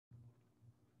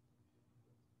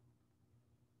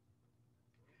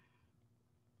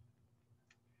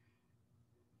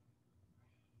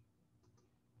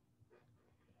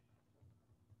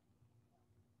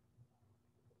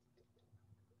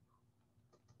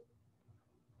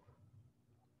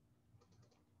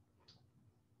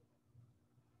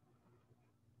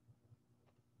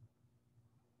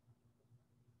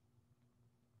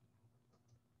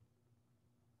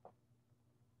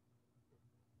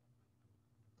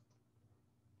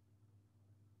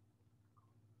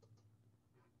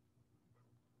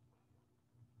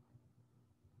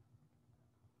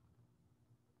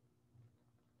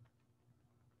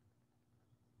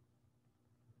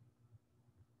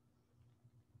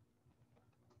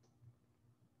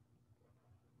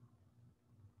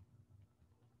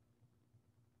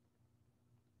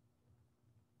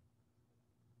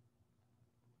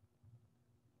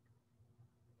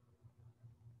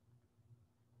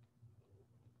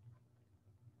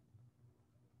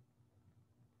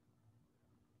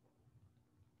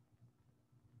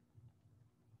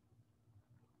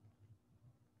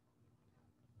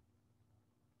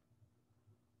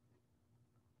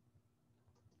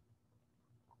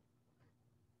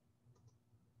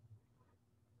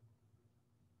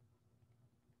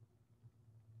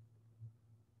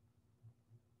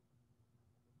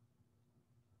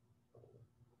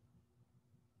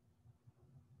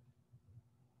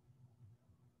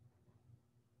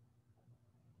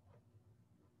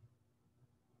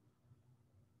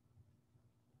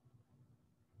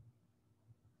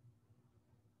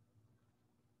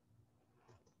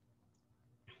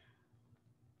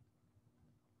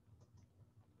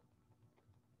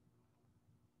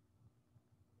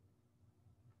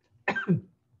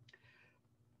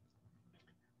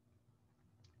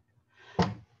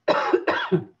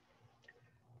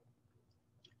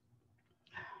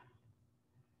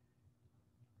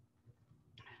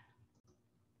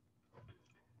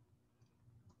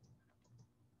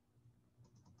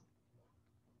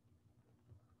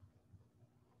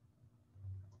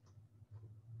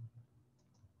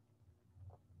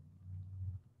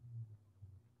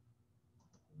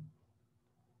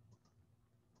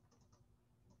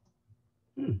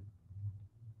Hmm.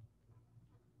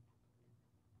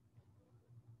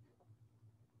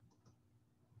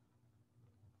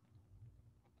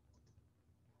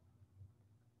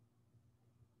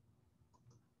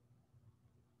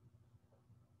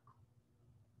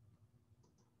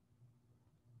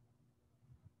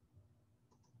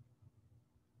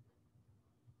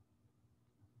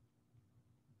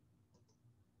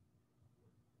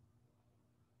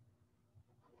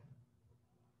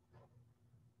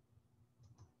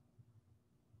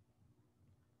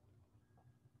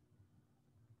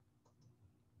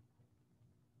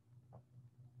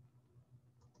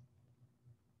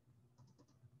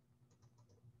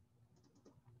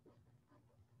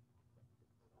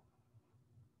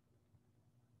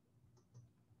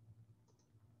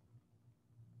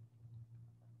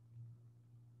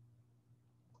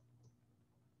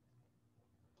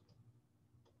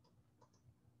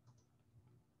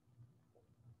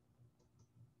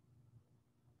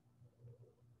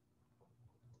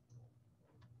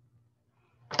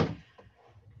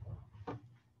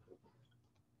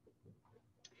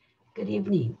 Good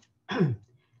evening.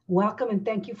 Welcome and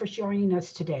thank you for joining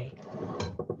us today.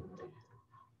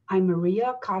 I'm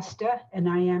Maria Acosta and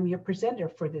I am your presenter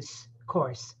for this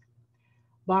course,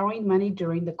 Borrowing Money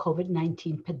During the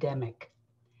COVID-19 Pandemic,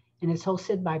 and is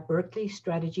hosted by Berkeley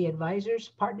Strategy Advisors,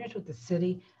 partners with the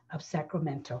City of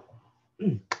Sacramento.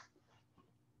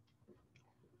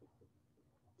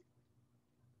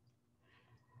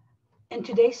 In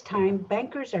today's time,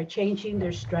 bankers are changing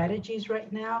their strategies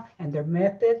right now and their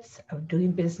methods of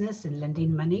doing business and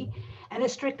lending money, and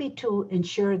it's strictly to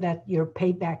ensure that your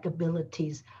payback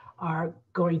abilities are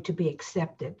going to be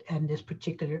accepted and this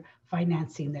particular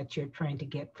financing that you're trying to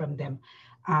get from them.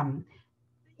 Um,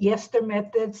 yes, their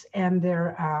methods and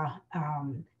their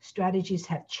strategies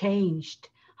have changed.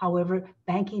 However,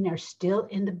 banking are still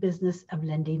in the business of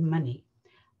lending money.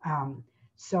 Um,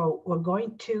 so we're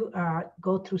going to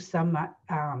go through some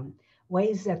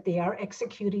ways that they are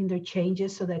executing their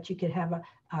changes so that you can have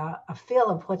a feel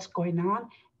of what's going on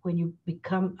when you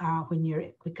become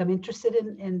become interested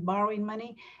in borrowing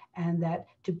money, and that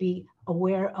to be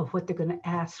aware of what they're going to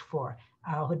ask for,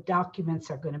 what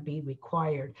documents are going to be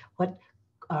required, what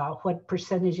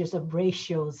percentages of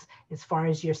ratios as far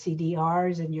as your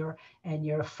CDRs and your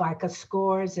FICA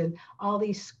scores and all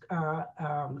these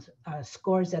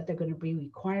scores that they're going to be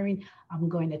requiring. I'm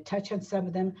going to touch on some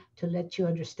of them to let you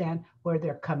understand where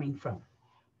they're coming from.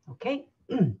 Okay.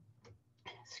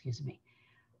 Excuse me.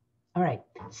 All right.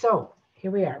 So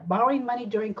here we are, borrowing money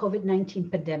during COVID-19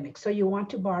 pandemic. So you want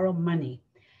to borrow money,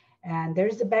 and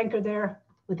there's the banker there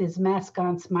with his mask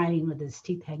on, smiling with his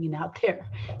teeth hanging out there.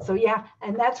 So yeah,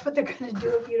 and that's what they're going to do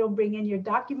if you don't bring in your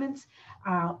documents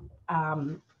on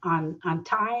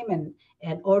time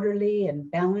and orderly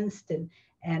and balanced,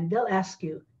 and they'll ask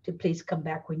you to please come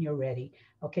back when you're ready.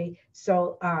 Okay,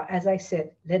 so as I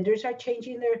said, lenders are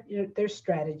changing their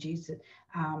strategies.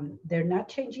 They're not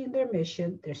changing their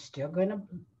mission. They're still going to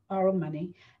borrow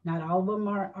money. Not all of them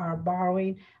are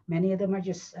borrowing. Many of them are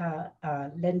just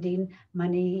lending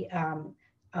money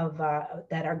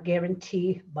that are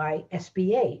guaranteed by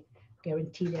SBA,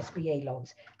 guaranteed SBA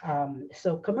loans.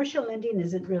 So commercial lending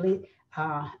isn't really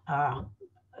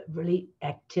really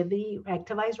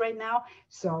activized right now.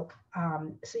 So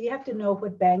you have to know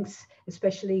what banks,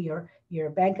 especially your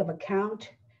bank of account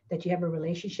that you have a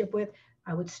relationship with.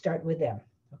 I would start with them.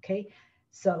 Okay.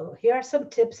 So here are some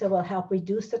tips that will help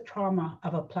reduce the trauma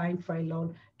of applying for a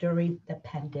loan during the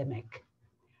pandemic.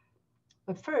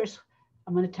 But first,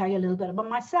 I'm going to tell you a little bit about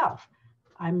myself.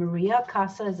 I'm Maria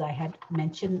Acosta, as I had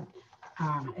mentioned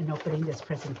in opening this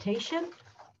presentation.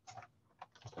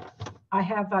 I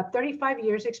have 35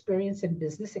 years experience in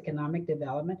business economic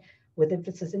development with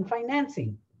emphasis in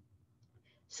financing.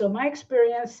 So my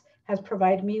experience has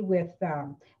provided me with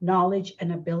knowledge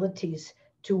and abilities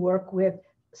to work with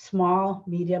small,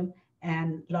 medium,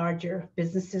 and larger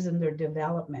businesses and their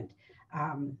development,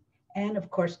 and of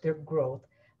course their growth.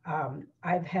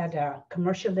 I've had a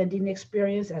commercial lending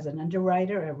experience as an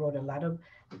underwriter. I wrote a lot of,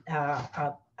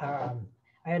 I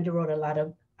underwrote a lot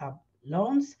of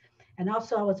loans, and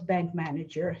also I was bank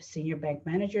manager, senior bank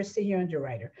manager, senior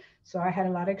underwriter. So I had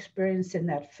a lot of experience in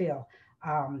that field.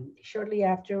 Shortly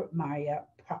after my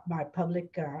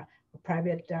public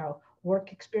private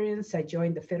work experience, I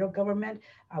joined the federal government.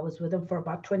 I was with them for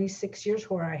about 26 years,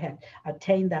 where I had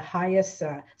attained the highest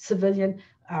civilian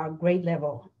grade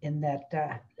level in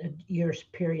that year's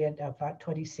period of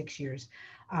 26 years.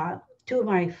 Two of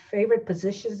my favorite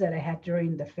positions that I had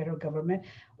during the federal government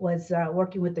was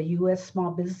working with the U.S.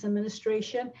 Small Business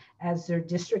Administration as their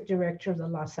district director of the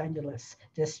Los Angeles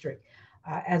district.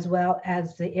 as well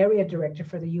as the area director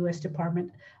for the U.S.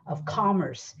 Department of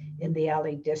Commerce in the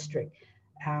LA district.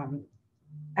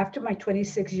 After my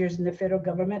 26 years in the federal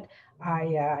government,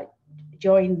 I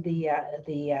joined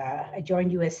I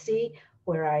joined USC,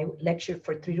 where I lectured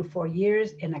for 3 to 4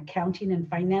 years in accounting and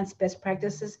finance best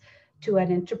practices to an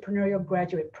entrepreneurial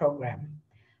graduate program.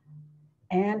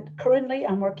 And currently,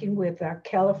 I'm working with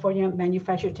California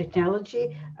Manufacturing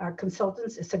Technology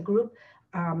Consultants. It's a group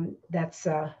that's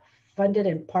funded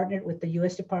and partnered with the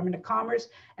U.S. Department of Commerce,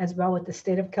 as well with the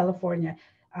state of California,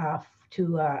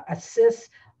 to assist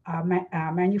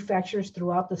manufacturers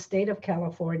throughout the state of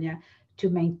California to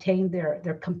maintain their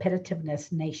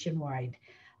competitiveness nationwide.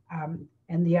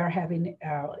 And they are having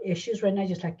issues right now,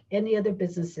 just like any other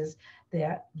businesses.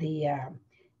 The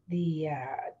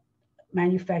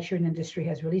manufacturing industry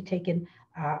has really taken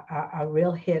a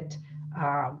real hit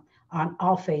on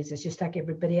all phases, just like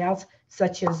everybody else,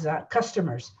 such as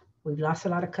customers. We've lost a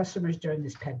lot of customers during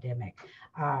this pandemic.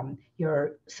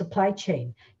 Your supply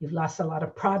chain, you've lost a lot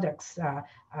of products,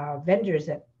 vendors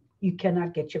that you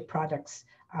cannot get your products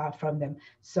from them.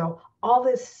 So all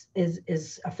this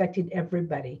is affecting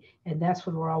everybody. And that's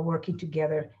when we're all working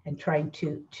together and trying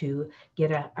to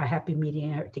get a happy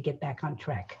medium to get back on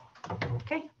track.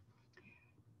 Okay.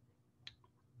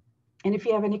 And if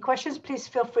you have any questions, please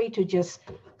feel free to just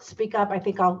speak up. I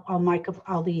think I'll mic up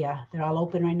they're all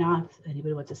open right now. If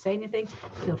anybody wants to say anything,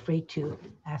 feel free to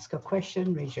ask a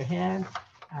question, raise your hand,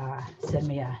 send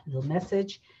me a little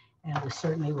message, and we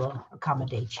certainly will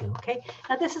accommodate you, okay?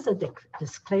 Now, this is a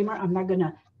disclaimer. I'm not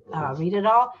gonna read it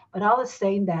all, but all is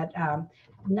saying that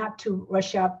not to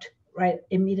rush out right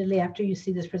immediately after you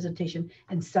see this presentation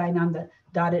and sign on the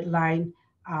dotted line,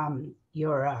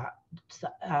 your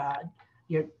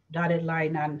dotted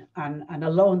line on a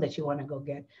loan that you want to go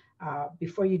get.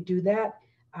 Before you do that,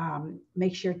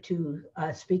 make sure to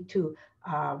speak to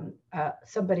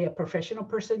somebody, a professional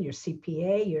person, your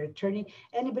CPA, your attorney,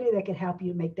 anybody that can help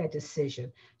you make that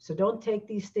decision. So don't take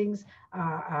these things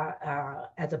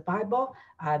as a Bible.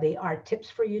 They are tips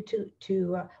for you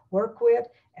to work with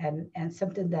and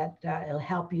something that will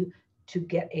help you to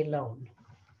get a loan.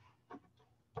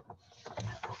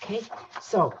 Okay,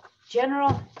 so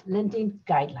general lending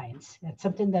guidelines. That's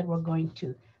something that we're going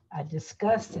to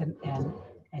discuss and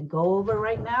go over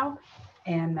right now.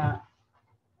 And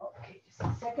okay, just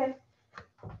a second.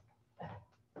 I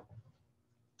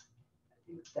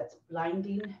think that's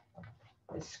blinding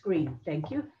the screen.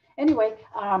 Thank you. Anyway,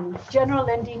 general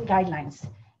lending guidelines.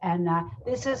 And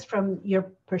this is from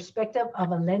your perspective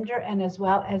of a lender and as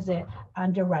well as an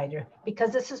underwriter,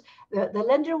 because this is the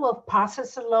lender will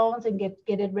process the loans and get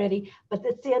it ready, but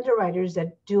it's the underwriters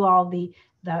that do all the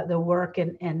work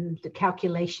and the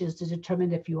calculations to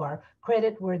determine if you are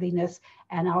credit worthiness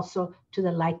and also to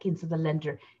the likings of the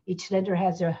lender. Each lender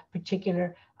has their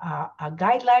particular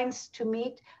guidelines to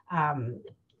meet,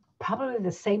 probably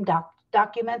the same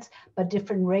documents, but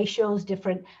different ratios,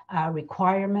 different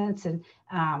requirements. And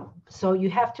so you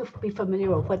have to be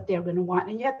familiar with what they're going to want,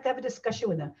 and you have to have a discussion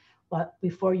with them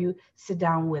before you sit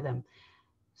down with them.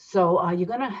 So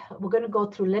we're going to go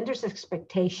through lender's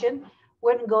expectation.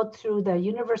 We're going to go through the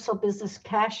universal business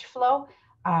cash flow,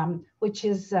 which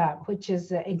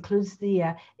includes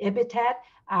the EBITDA,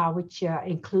 which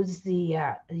includes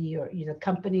the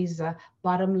company's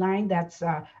bottom line. That's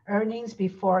earnings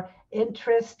before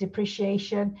interest,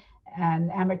 depreciation,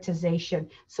 and amortization.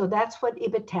 So that's what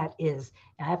EBITDA is.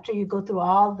 After you go through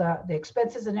all the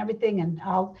expenses and everything, and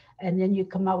then you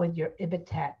come out with your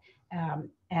EBITDA.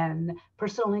 And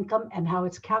personal income and how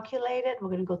it's calculated. We're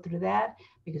going to go through that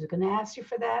because we're going to ask you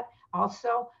for that.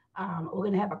 Also, we're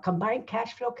going to have a combined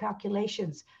cash flow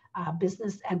calculations,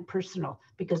 business and personal,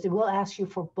 because they will ask you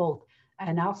for both.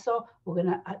 And also, we're going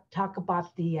to talk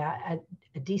about the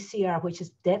DCR, which is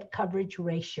debt coverage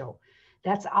ratio.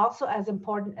 That's also as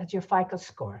important as your FICO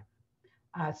score.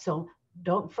 So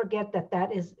don't forget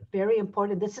that is very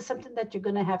important. This is something that you're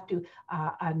going to have to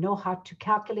know how to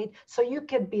calculate so you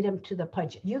can beat them to the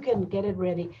punch. You can get it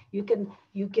ready. You can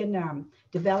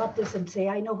develop this and say,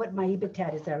 I know what my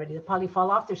EBITDA is already. They'll probably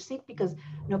fall off their seat because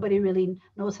nobody really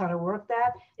knows how to work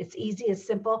that. It's easy, it's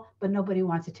simple, but nobody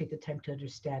wants to take the time to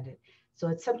understand it. So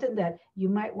it's something that you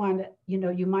might want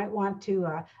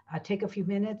to, take a few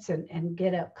minutes and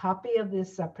get a copy of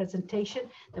this presentation.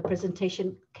 The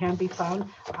presentation can be found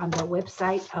on the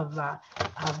website of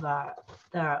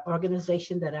the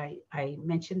organization that I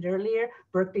mentioned earlier,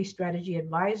 Berkeley Strategy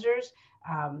Advisors.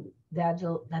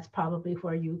 That's probably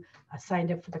where you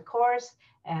signed up for the course,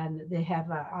 and they have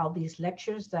all these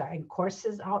lectures and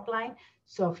courses outlined.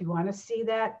 So if you want to see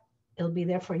that, it'll be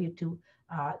there for you to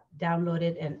download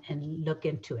it and look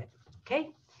into it.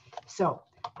 Okay, so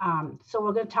so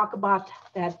we're going to talk about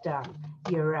that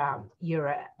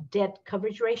your debt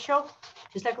coverage ratio,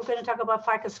 just like we're going to talk about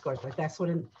FICO scores. Like that's what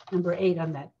in number 8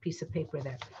 on that piece of paper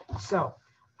there. So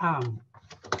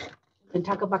and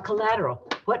talk about collateral.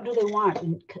 What do they want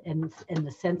in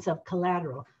the sense of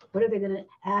collateral? What are they going to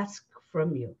ask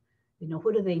from you? You know,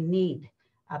 what do they need?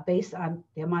 Based on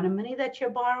the amount of money that you're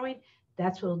borrowing,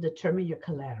 that's what will determine your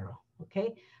collateral.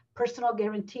 Okay, personal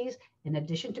guarantees, in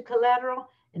addition to collateral,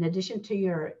 in addition to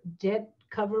your debt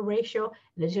cover ratio,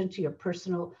 in addition to your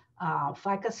personal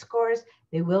FICO scores,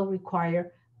 they will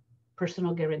require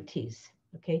personal guarantees.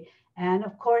 Okay, and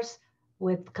of course,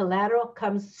 with collateral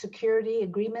comes security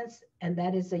agreements, and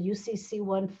that is the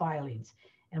UCC1 filings.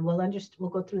 And we'll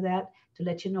go through that to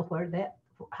let you know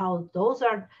how those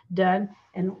are done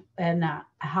and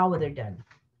how they're done.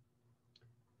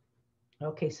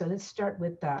 Okay, so let's start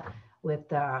with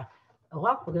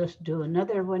well, we're going to do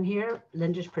another one here,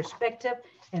 lender's perspective,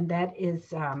 and that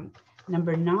is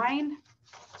number 9.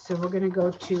 So we're going to go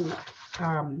to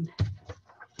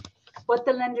what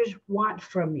the lenders want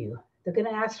from you. They're going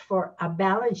to ask for a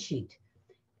balance sheet,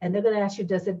 and they're going to ask you,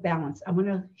 does it balance? I'm going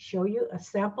to show you a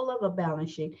sample of a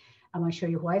balance sheet. I'm going to show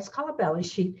you why it's called a balance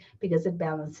sheet, because it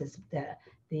balances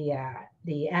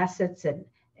the assets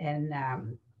and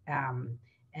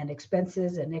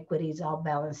expenses and equities all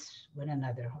balance one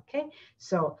another. Okay,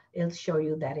 so it'll show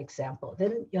you that example.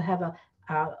 Then you'll have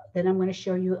then I'm going to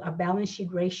show you a balance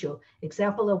sheet ratio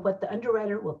example of what the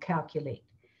underwriter will calculate,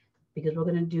 because we're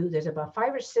going to do, there's about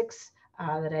 5 or 6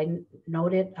 that I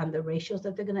noted on the ratios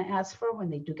that they're going to ask for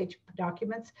when they do get your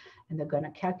documents, and they're going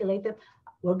to calculate them.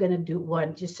 We're going to do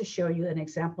one just to show you an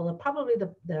example of probably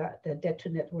the debt to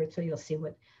net worth, so you'll see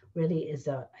what really is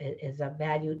a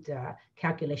valued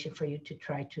calculation for you to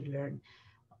try to learn.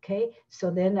 Okay,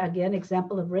 so then again,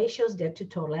 example of ratios, debt to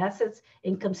total assets,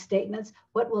 income statements.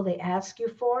 What will they ask you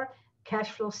for?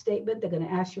 Cash flow statement, they're going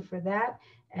to ask you for that.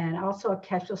 And also a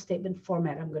cash flow statement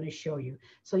format I'm going to show you.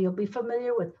 So you'll be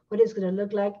familiar with what it's going to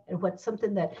look like and what's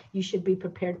something that you should be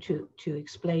prepared to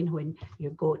explain when you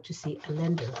go to see a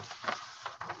lender.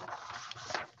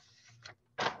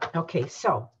 Okay,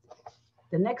 so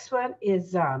the next one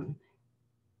is,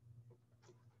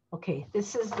 okay,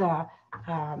 this is,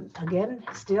 again,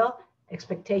 still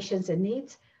expectations and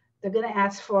needs. They're going to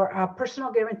ask for a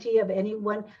personal guarantee of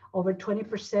anyone over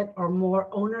 20% or more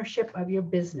ownership of your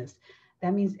business.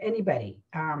 That means anybody,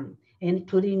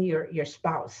 including your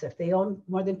spouse. If they own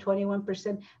more than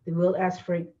 21%, they will ask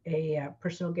for a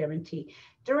personal guarantee.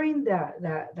 During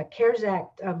the CARES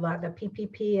Act of the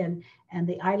PPP and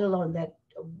the EIDL loan that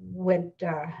went,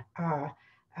 that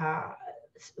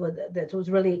was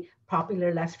really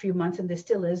popular last few months, and there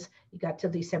still is. You got till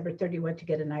December 31 to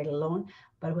get an EIDL loan,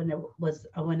 but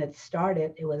when it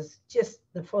started, it was just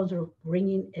the phones were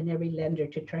ringing in every lender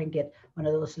to try and get one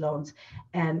of those loans.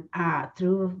 And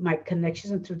through my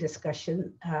connections and through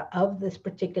discussion of this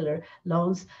particular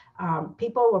loans,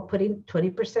 people were putting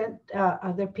 20%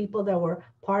 of their people that were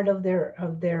part of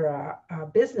their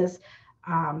business.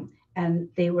 And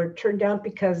they were turned down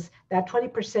because that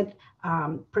 20%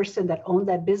 person that owned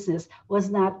that business was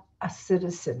not a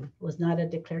citizen, was not a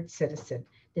declared citizen,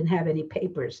 didn't have any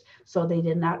papers. So they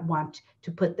did not want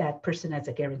to put that person as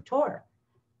a guarantor,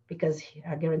 because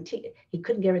they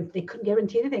couldn't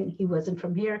guarantee anything. He wasn't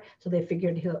from here. So they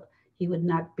figured he would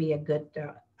not be a good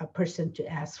a person to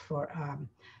ask for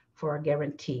a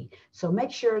guarantee. So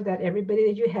make sure that everybody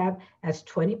that you have as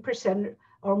 20%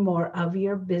 or more of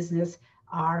your business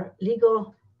are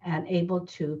legal and able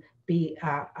to be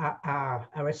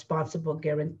a responsible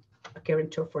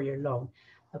guarantor for your loan.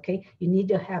 Okay, you need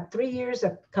to have 3 years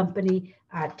of company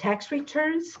tax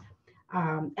returns,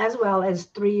 as well as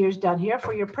 3 years down here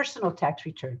for your personal tax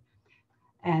return.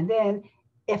 And then,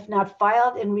 if not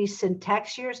filed in recent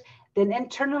tax years, then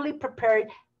internally prepared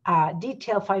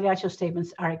detailed financial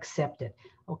statements are accepted.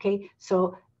 Okay,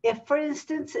 so if, for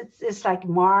instance, it's like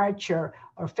March or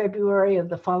February of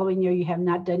the following year, you have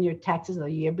not done your taxes the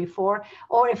year before,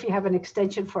 or if you have an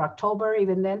extension for October,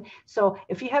 even then. So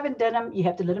if you haven't done them, you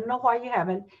have to let them know why you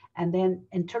haven't, and then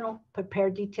internal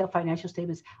prepared detailed financial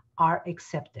statements are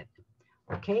accepted.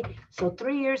 Okay, so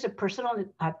 3 years of personal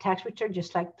tax return,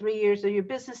 just like 3 years of your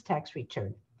business tax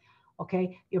return.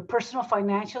 Okay, your personal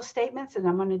financial statements, and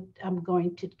I'm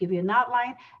going to give you an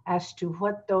outline as to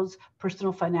what those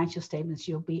personal financial statements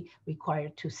you'll be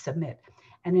required to submit.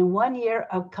 And in 1 year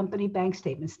of company bank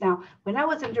statements. Now, when I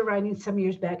was underwriting some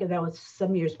years back, and that was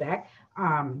some years back,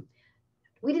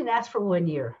 we didn't ask for 1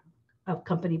 year of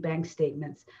company bank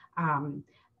statements.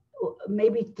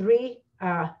 Maybe 3,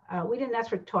 we didn't ask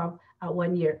for 12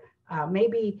 1 year,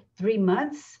 maybe 3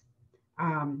 months.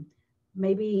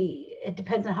 Maybe it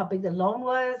depends on how big the loan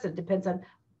was. It depends on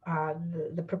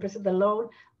the purpose of the loan.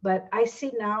 But I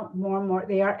see now more and more,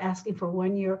 they are asking for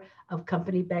 1 year of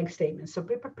company bank statements. So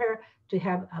be prepared to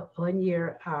have 1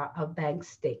 year of bank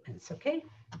statements, okay?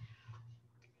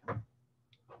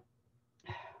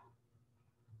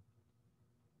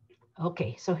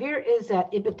 Okay, so here is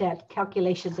that EBITDA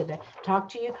calculations that I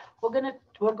talked to you.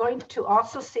 We're going to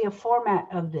also see a format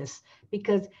of this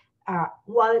because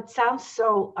while it sounds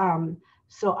so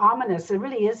so ominous, it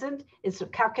really isn't. It's a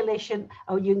calculation.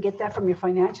 Oh, you can get that from your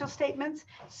financial statements.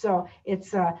 So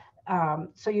it's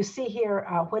so you see here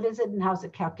what is it and how's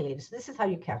it calculated. So this is how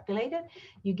you calculate it.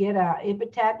 You get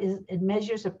EBITDA it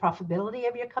measures the profitability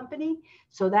of your company.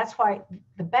 So that's why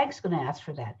the bank's going to ask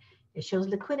for that. It shows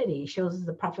liquidity, it shows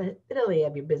the profitability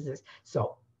of your business.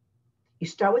 So you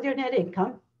start with your net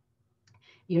income,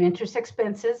 your interest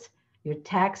expenses, your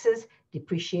taxes,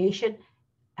 depreciation,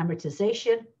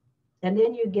 amortization, and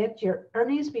then you get your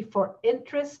earnings before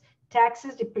interest,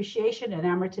 taxes, depreciation, and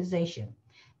amortization.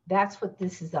 That's what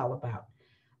this is all about.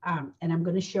 And I'm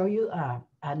going to show you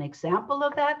an example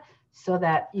of that so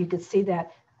that you can see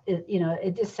that,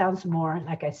 it just sounds more,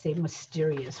 like I say,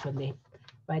 mysterious when they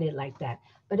write it like that.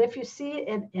 But if you see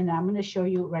it, and I'm going to show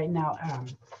you right now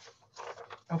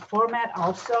a format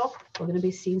also, we're going to be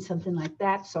seeing something like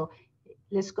that. So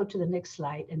let's go to the next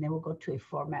slide, and then we'll go to a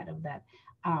format of that.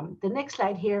 The next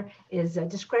slide here is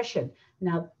discretion.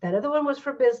 Now, that other one was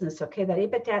for business, okay? That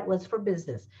EBITDA was for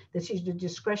business. This is the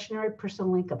discretionary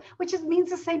personal income, which means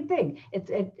the same thing.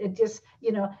 It just,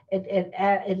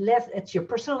 it's your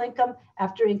personal income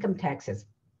after income taxes.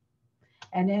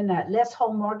 And then less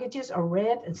home mortgages or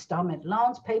rent, installment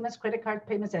loans, payments, credit card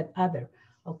payments, and other,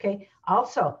 okay?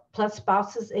 Also, plus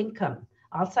spouse's income,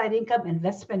 outside income,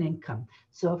 investment income.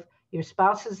 So if your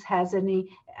spouse has any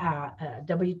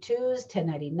W-2s,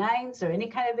 1099s, or any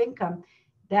kind of income,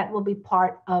 that will be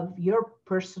part of your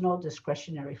personal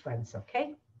discretionary funds,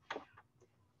 okay?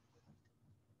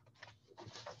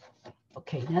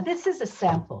 Okay, now this is a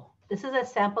sample. This is a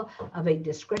sample of a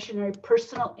discretionary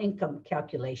personal income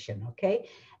calculation, okay?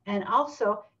 And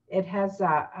also it has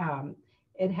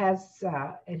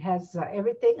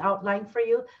everything outlined for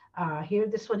you. Here,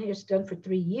 this one here is done for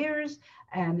 3 years,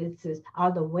 and it says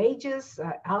all the wages,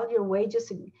 all your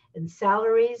wages and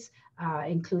salaries,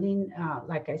 including,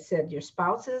 like I said, your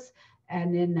spouses,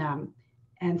 and then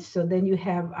and so then you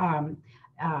have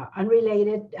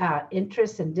unrelated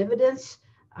interest and dividends.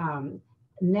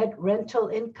 Net rental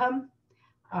income,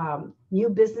 new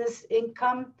business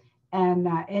income, and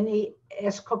any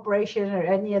S corporation or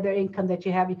any other income that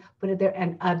you have, you put it there,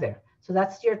 and other. So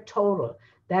that's your total.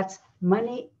 That's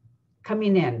money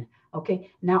coming in.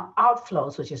 Okay. Now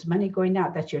outflows, which is money going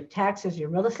out. That's your taxes, your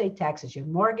real estate taxes, your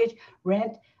mortgage,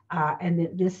 rent, and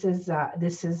then this is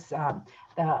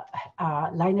the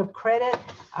line of credit,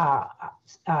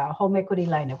 home equity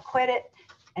line of credit,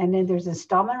 and then there's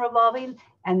installment revolving.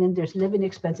 And then there's living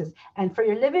expenses. And for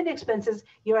your living expenses,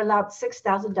 you're allowed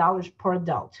 $6,000 per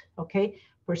adult, okay,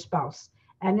 per spouse.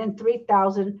 And then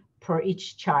 $3,000 per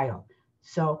each child.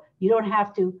 So you don't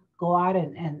have to go out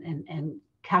and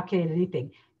calculate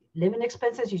anything. Living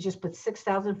expenses, you just put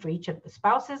 $6,000 for each of the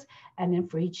spouses. And then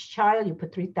for each child, you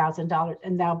put $3,000,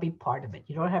 and that'll be part of it.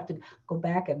 You don't have to go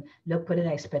back and look, what did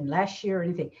I spend last year or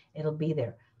anything? It'll be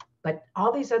there. But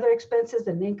all these other expenses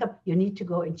and income, you need to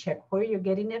go and check where you're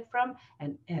getting it from,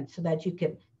 and so that you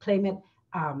can claim it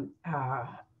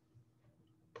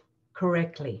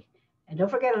correctly. And don't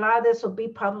forget, a lot of this will be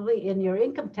probably in your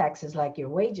income taxes, like your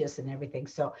wages and everything.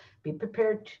 So be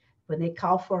prepared when they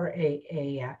call for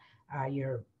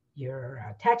your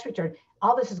tax return.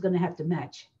 All this is going to have to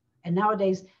match. And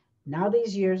nowadays,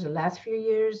 these years, the last few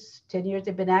years, 10 years,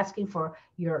 they've been asking for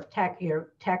your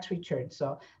tax return.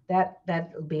 So that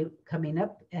will be coming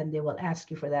up, and they will ask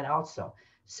you for that also.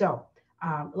 So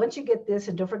once you get this,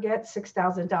 and don't forget,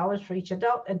 $6,000 for each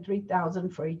adult and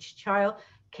 $3,000 for each child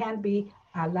can be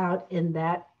allowed in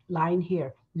that line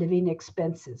here, living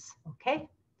expenses. Okay.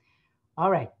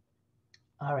 All right.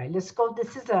 Let's go.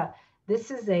 This is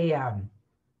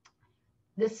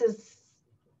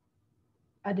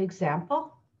an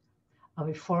example of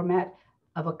a format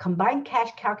of a combined cash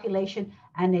calculation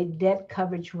and a debt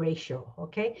coverage ratio.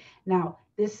 Okay. Now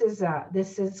this is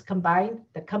combined,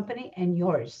 the company and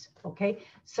yours. Okay.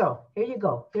 So here you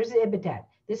go. Here's the EBITDA.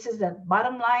 This is the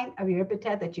bottom line of your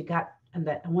EBITDA that you got, and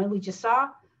that one we just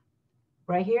saw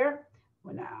right here.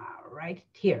 Right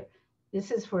here. This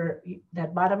is for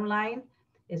that bottom line.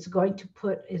 It's going to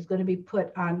be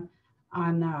put on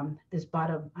this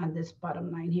bottom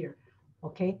line here.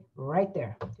 Okay, right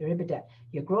there, your EBITDA.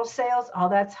 Your gross sales, all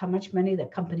that's how much money the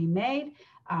company made.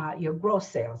 Your gross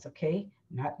sales, okay,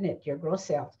 not net, your gross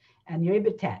sales. And your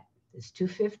EBITDA is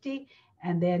 250.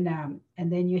 And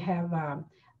then you have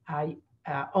uh,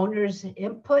 owner's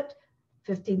input,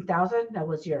 15,000. That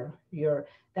was your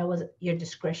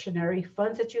discretionary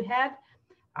funds that you had.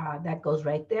 That goes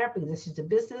right there because this is the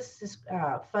business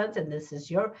funds and this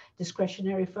is your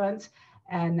discretionary funds.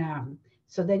 And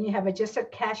so then you have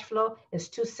adjusted cash flow is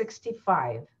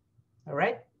 265. All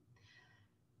right.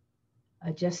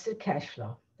 Adjusted cash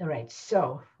flow. All right.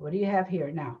 So what do you have here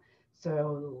now?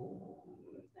 So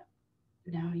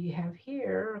now you have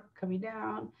here coming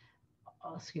down.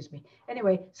 Oh, excuse me.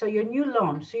 Anyway, so your new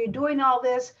loan. So you're doing all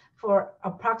this for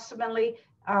approximately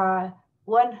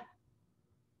one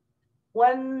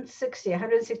 160,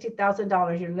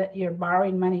 $160,000. You're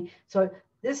borrowing money. So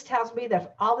this tells me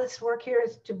that all this work here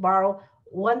is to borrow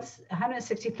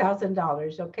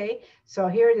 $160,000. Okay, so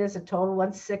here it is, a total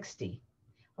 160.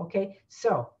 Okay,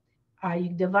 so you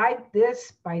divide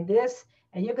this by this,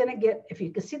 and you're going to get, if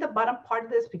you can see the bottom part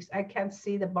of this, because I can't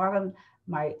see the bottom.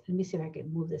 Let me see if I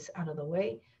can move this out of the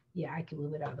way. Yeah, I can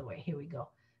move it out of the way. Here we go.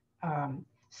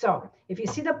 So if you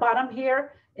see the bottom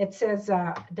here, it says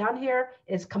down here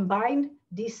is combined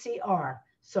DCR.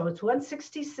 So it's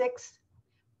 166,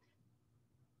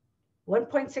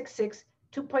 1.66,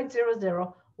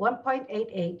 2.00,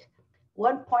 1.88,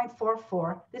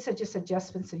 1.44. These are just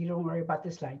adjustments, so you don't worry about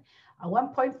this line.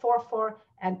 1.44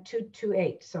 and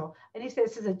 228. So any of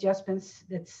this is adjustments.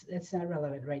 That's not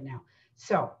relevant right now.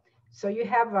 So you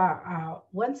have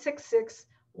 166,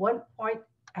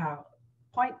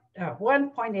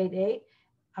 1.88,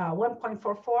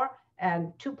 1.44,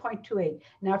 and 2.28.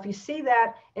 Now, if you see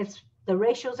that, the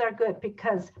ratios are good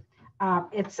because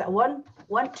it's a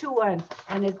 1:1,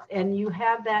 and you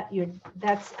have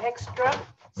that's extra.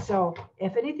 So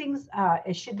if anything's,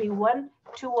 it should be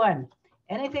 1:1.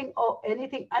 Anything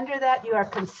under that, you are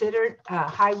considered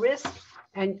high risk,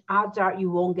 and odds are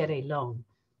you won't get a loan,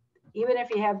 even if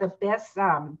you have the best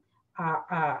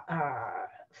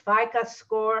FICA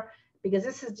score, because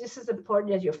this is just as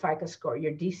important as your FICA score,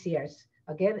 your DCRs.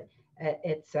 Again,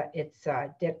 it's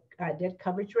debt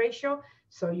coverage ratio.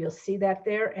 So you'll see that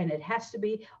there, and it has to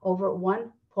be over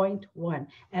 1.1.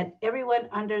 And everyone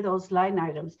under those line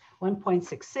items,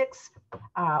 1.66,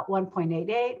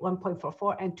 1.88,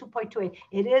 1.44, and 2.28,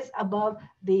 it is above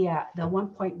the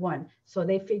 1.1. So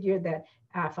they figured that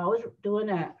if I was doing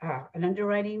an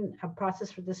underwriting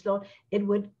process for this loan, it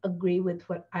would agree with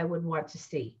what I would want to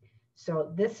see.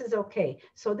 So this is okay.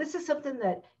 So this is something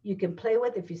that you can play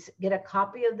with. If you get a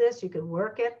copy of this, you can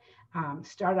work it.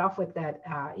 Start off with that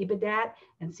EBITDA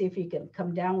and see if you can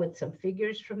come down with some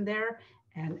figures from there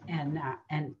and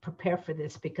prepare for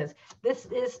this, because this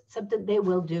is something they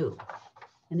will do.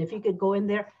 And if you could go in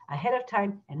there ahead of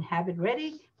time and have it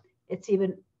ready, it's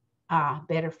even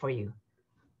better for you.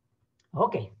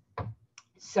 Okay,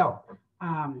 so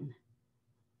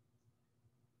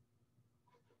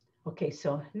okay,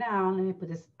 so now let me put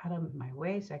this out of my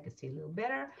way so I can see a little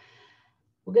better.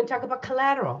 We're going to talk about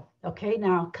collateral. Okay,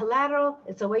 now collateral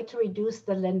is a way to reduce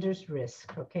the lender's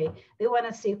risk. Okay, they want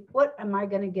to see, what am I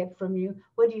going to get from you?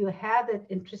 What do you have that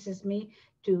interests me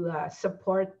to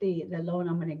support the loan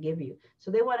I'm going to give you?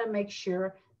 So they want to make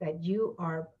sure that you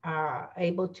are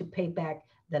able to pay back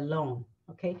the loan.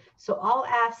 Okay, so all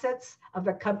assets of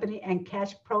the company and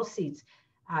cash proceeds,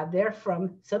 they're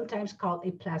from sometimes called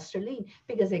a plaster lien,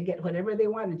 because they get whatever they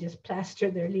want and just plaster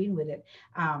their lien with it.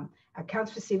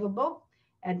 Accounts receivable,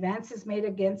 advances made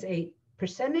against a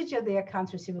percentage of the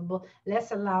accounts receivable,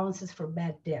 less allowances for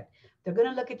bad debt. They're going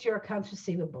to look at your accounts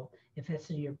receivable. If it's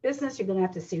in your business, you're going to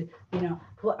have to see,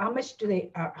 well, how much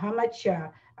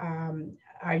are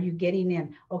you getting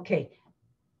in? Okay.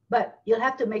 But you'll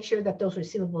have to make sure that those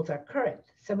receivables are current.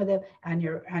 Some of them on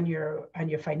your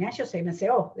financial statement say,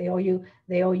 oh, they owe you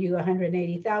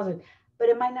 180,000, but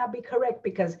it might not be correct,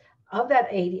 because of that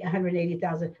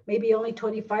 180,000, maybe only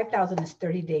 25,000 is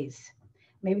 30 days.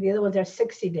 Maybe the other ones are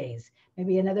 60 days.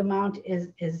 Maybe another amount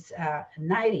is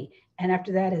 90, and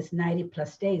after that is 90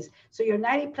 plus days. So your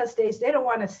 90 plus days, they don't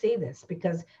want to see this,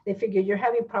 because they figure you're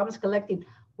having problems collecting.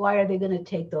 Why are they going to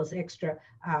take those extra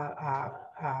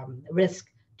risk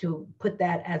to put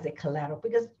that as a collateral?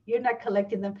 Because you're not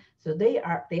collecting them. So the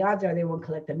odds are they won't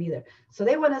collect them either. So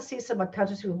they want to see some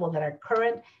accounts receivable that are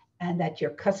current and that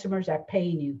your customers are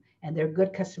paying you, and they're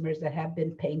good customers that have been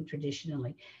paying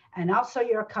traditionally. And also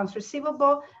your accounts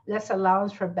receivable, less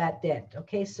allowance for bad debt.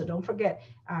 Okay, so don't forget,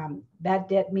 bad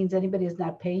debt means anybody is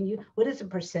not paying you. What is the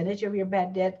percentage of your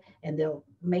bad debt? And they'll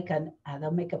make a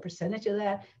percentage of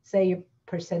that. Say you're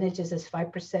percentages is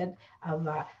 5% of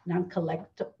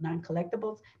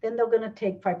non-collectibles, then they're going to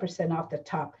take 5% off the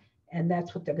top, and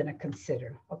that's what they're going to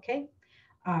consider. Okay.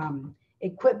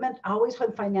 Equipment, always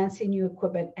when financing new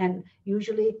equipment, and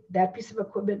usually that piece of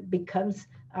equipment becomes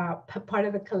part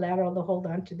of the collateral to hold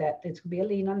on to that. There's going to be a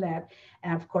lien on that.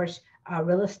 And of course,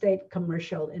 real estate,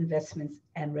 commercial investments,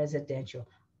 and residential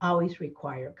always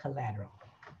require collateral.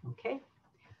 Okay.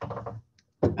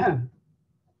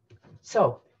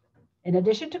 So in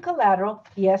addition to collateral,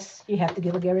 yes, you have to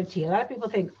give a guarantee. A lot of people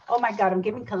think, oh my God, I'm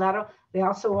giving collateral. They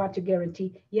also want to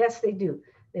guarantee. Yes, they do.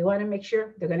 They want to make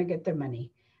sure they're going to get their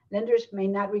money. Lenders may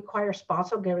not require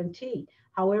spousal guarantee.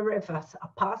 However, if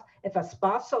a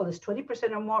spousal is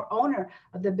 20% or more owner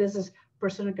of the business,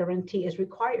 personal guarantee is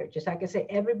required. Just like I say,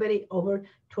 everybody over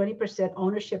 20%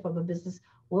 ownership of a business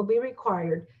will be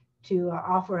required to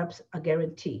offer up a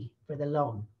guarantee for the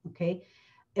loan. Okay.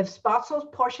 If spousal's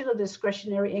portion of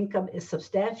discretionary income is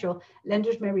substantial,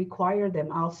 lenders may require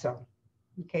them also.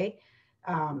 Okay.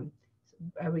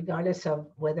 Regardless of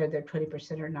whether they're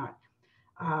 20% or not.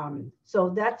 So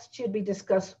that should be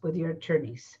discussed with your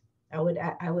attorneys. I would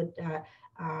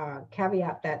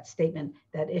caveat that statement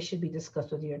that it should be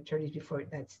discussed with your attorneys before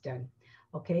that's done.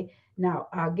 Okay. Now,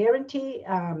 guarantees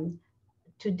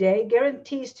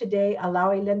today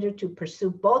allow a lender to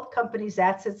pursue both companies'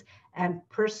 assets and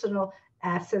personal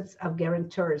assets of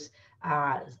guarantors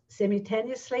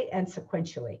simultaneously and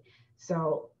sequentially.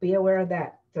 So be aware of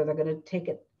that. So they're going to take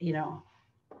it,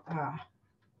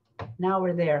 now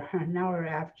we're there. Now we're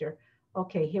after.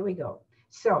 Okay, here we go.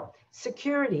 So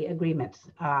security agreements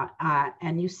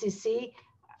and UCC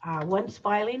once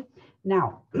filing.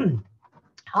 Now,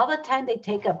 all the time they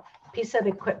take a piece of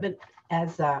equipment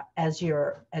as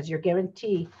your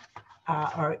guarantee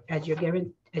or as your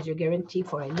guarantee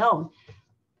for a loan.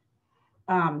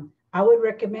 I would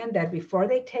recommend that before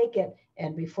they take it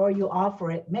and before you offer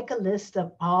it, make a list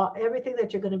of everything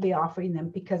that you're going to be offering them,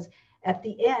 because at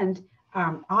the end,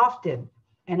 often,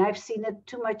 and I've seen it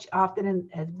too much often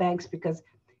at banks, because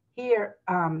here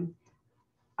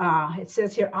it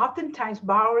says here, oftentimes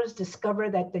borrowers discover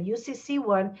that the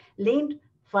UCC1 lien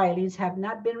filings have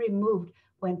not been removed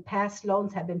when past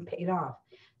loans have been paid off.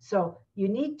 So you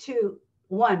need to,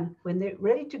 one, when they're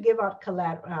ready to give out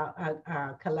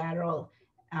collateral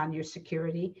on your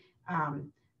security,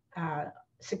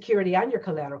 security on your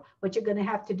collateral, what you're going to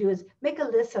have to do is make a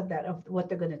list of that, of what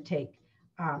they're going to take.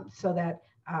 So that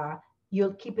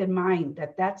you'll keep in mind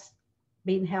that that's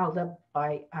being held up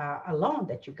by a loan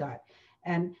that you got.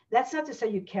 And that's not to say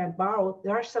you can't borrow.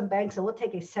 There are some banks that will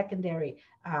take a secondary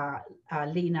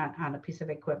lien on a piece of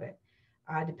equipment.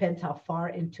 Depends how far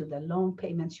into the loan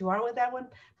payments you are with that one,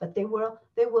 but they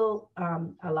will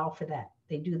allow for that.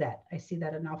 They do that. I see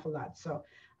that an awful lot. So,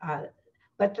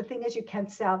 but the thing is, you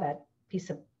can't sell that piece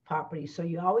of property. So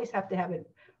you always have to have it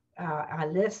a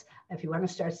list. If you want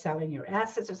to start selling your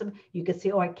assets or something, you can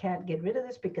say, oh, I can't get rid of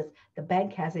this because the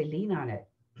bank has a lien on it.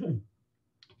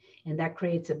 And that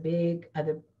creates a big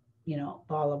other,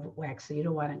 ball of wax. So you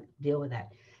don't want to deal with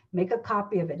that. Make a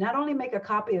copy of it. Not only make a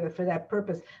copy of it for that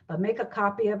purpose, but make a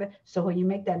copy of it so when you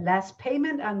make that last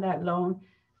payment on that loan,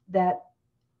 that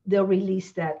they'll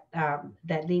release that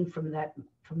that lien from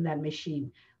that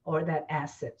machine or that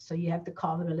asset. So you have to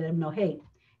call them and let them know, hey,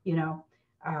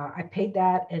 I paid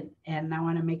that, and I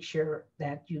want to make sure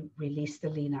that you release the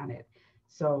lien on it.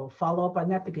 So follow up on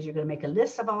that, because you're going to make a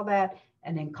list of all that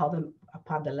and then call them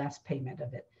upon the last payment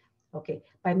of it. Okay.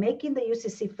 By making the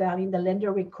UCC filing, the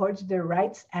lender records their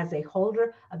rights as a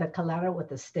holder of the collateral with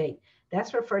the state.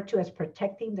 That's referred to as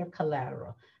protecting their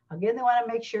collateral. Again, they want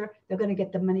to make sure they're going to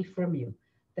get the money from you,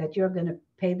 that you're going to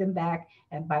pay them back.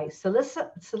 And by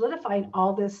solidifying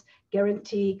all this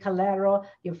guarantee, collateral,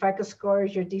 your FICO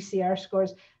scores, your DCR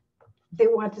scores, they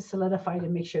want to solidify to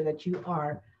make sure that you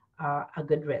are a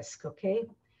good risk. Okay.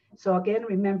 So again,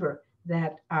 remember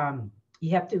that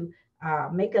you have to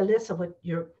make a list of what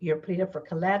you're putting up for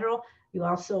collateral. You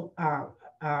also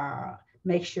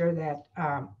make sure that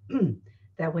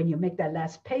that when you make that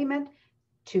last payment,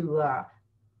 to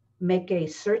make a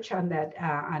search on that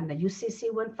on the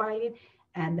UCC1 filing,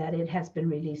 and that it has been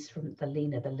released from the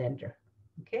lien of the lender.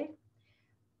 Okay.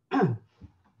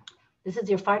 This is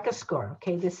your FICO score.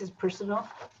 Okay, this is personal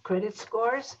credit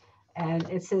scores, and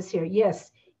it says here, yes,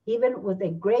 even with a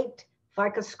great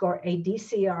FICO score, a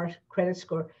DCR credit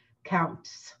score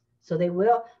counts. So they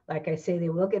will, like I say, they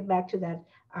will get back to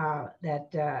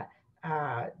that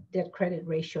debt credit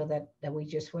ratio that we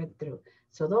just went through.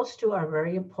 So those two are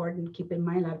very important. Keep in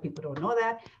mind, a lot of people don't know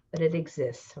that, but it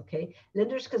exists, okay?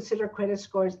 Lenders consider credit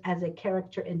scores as a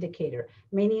character indicator,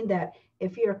 meaning that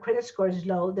if your credit score is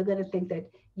low, they're going to think that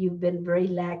you've been very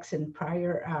lax in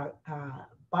prior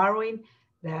borrowing,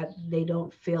 that they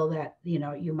don't feel that, you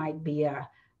know, you might be a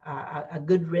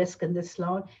good risk in this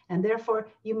loan. And therefore,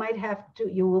 you might have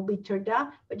to, you will be turned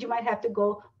down, but you might have to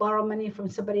go borrow money from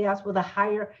somebody else with a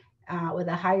higher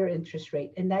interest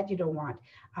rate, and that you don't want.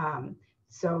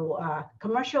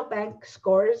 Commercial bank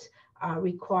scores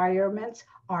requirements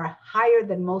are higher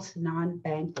than most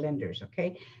non-bank lenders,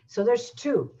 okay? So there's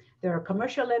two. There are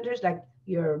commercial lenders like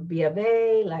your B of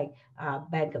A, like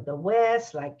Bank of the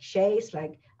West, like Chase,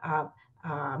 like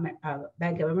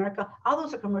Bank of America. All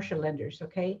those are commercial lenders,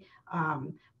 okay?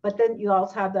 But then you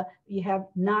also have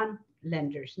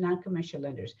non-lenders, non-commercial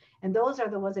lenders. And those are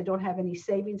the ones that don't have any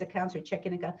savings accounts or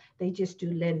checking accounts. They just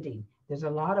do lending. There's a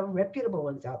lot of reputable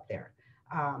ones out there.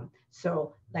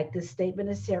 So like this statement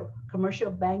is here, commercial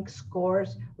bank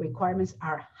scores requirements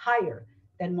are higher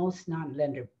than most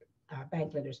non-lender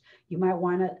bank lenders. You might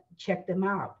want to check them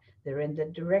out. They're in the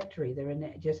directory. They're in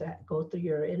the, just go through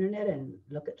your internet and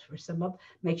look at for some of,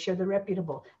 make sure they're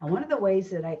reputable. And one of the ways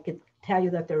that I could tell you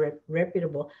that they're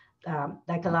reputable,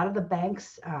 like a lot of the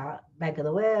banks, Bank of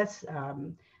the West,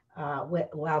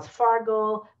 Wells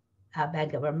Fargo,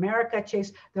 Bank of America,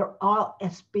 Chase, they're all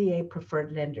SBA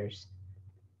preferred lenders.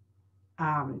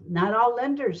 Not all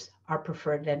lenders are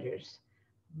preferred lenders,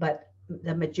 but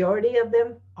the majority of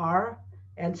them are.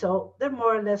 And so they're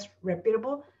more or less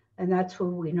reputable, and that's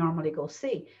who we normally go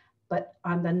see. But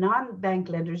on the non-bank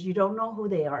lenders, you don't know who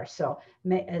they are. So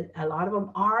a lot of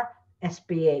them are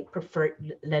SBA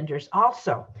preferred lenders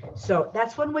also. So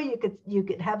that's one way you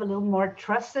could have a little more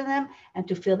trust in them and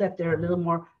to feel that they're a little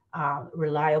more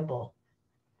reliable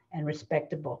and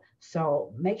respectable.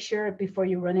 So make sure before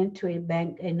you run into a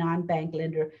non-bank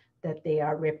lender, that they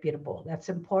are reputable. That's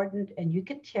important. And you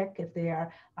can check if they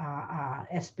are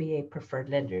SBA preferred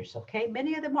lenders, okay?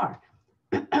 Many of them are.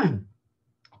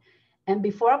 And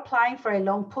before applying for a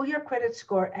loan, pull your credit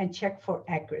score and check for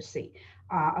accuracy.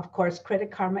 Of course, Credit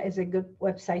Karma is a good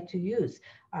website to use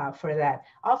for that.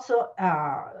 Also,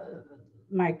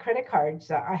 my credit cards,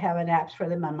 I have an app for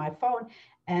them on my phone,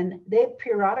 and they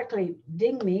periodically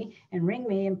ding me and ring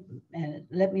me and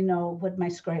let me know what my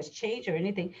score has changed or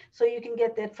anything. So you can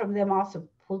get that from them also.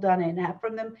 Pull down an app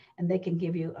from them, and they can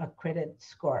give you a credit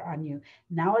score on you.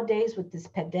 Nowadays, with this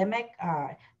pandemic,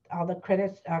 all the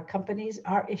credit companies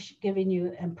are giving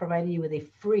you and providing you with a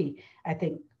free, I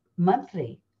think,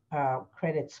 monthly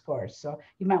credit score. So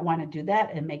you might want to do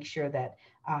that and make sure that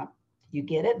you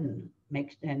get it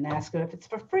and ask them if it's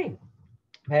for free.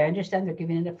 But I understand they're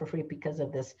giving it for free because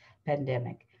of this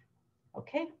pandemic.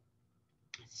 Okay,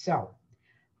 so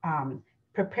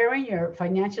preparing your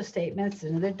financial statements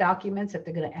and other documents that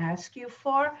they're going to ask you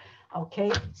for.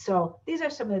 Okay, so these are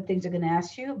some of the things they're going to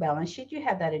ask you. Balance sheet, you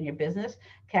have that in your business.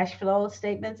 Cash flow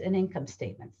statements and income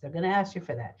statements. They're going to ask you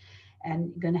for that.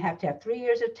 And you're going to have 3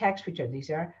 years of tax return.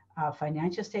 These are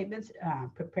financial statements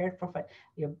prepared for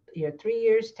your 3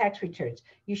 years tax returns.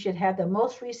 You should have the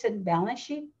most recent balance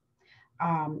sheet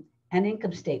and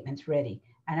income statements ready.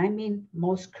 And I mean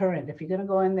most current. If you're going to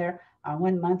go in there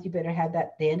 1 month, you better have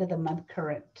that the end of the month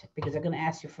current, because they're going to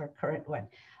ask you for a current one.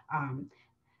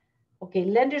 Okay,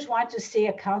 lenders want to see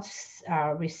accounts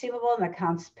receivable and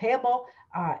accounts payable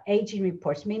aging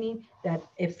reports, meaning that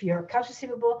if your accounts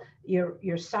receivable, your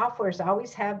softwares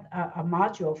always have a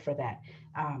module for that.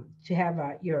 To have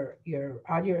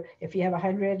if you have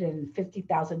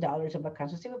 $150,000 of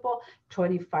accounts receivable,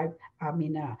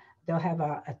 they'll have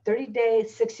a 30-day,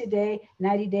 60-day,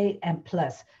 90-day, and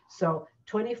plus. So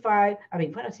 25,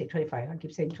 when I say 25, I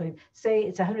keep saying 20, say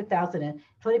it's 100,000 and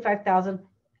 25,000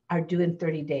 are due in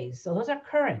 30 days. So those are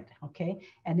current, okay?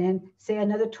 And then say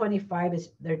another 25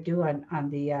 they're due on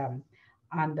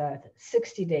the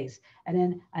 60 days. And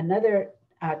then another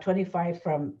 25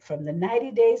 from the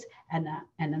 90 days and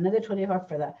another 25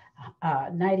 for the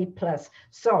 90 plus.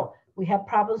 So we have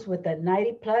problems with the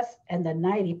 90 plus and the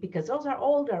 90 because those are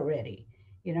old already,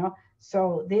 you know?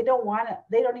 So they don't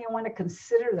even want to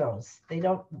consider those. They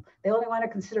only want to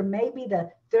consider maybe the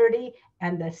 30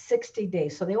 and the 60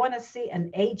 days. So they want to see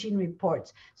an aging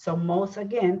reports. So most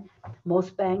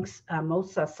banks,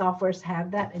 most softwares have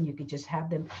that, and you could just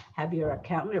have your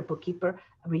accountant or bookkeeper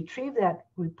retrieve that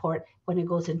report when it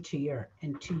goes into your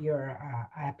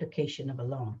application of a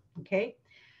loan, okay?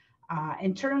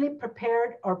 Internally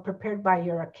prepared or prepared by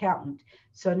your accountant.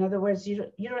 So in other words,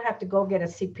 you don't have to go get a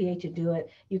CPA to do it.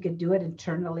 You can do it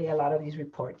internally, a lot of these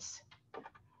reports.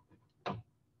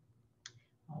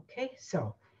 Okay,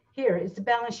 so here is the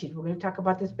balance sheet. We're going to talk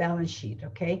about this balance sheet,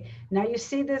 okay? Now you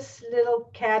see this little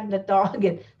cat and the dog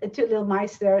and the two little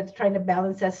mice there trying to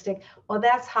balance that stick. Well,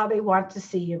 that's how they want to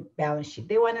see your balance sheet.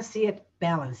 They want to see it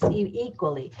balanced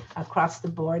equally across the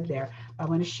board there. I'm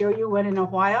going to show you one in a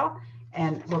while,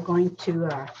 and we're going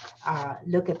to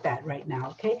look at that right now,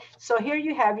 okay? So here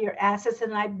you have your assets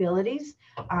and liabilities,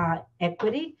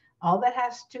 equity. All that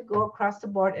has to go across the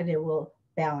board, and it will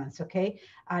balance, okay?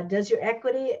 Does your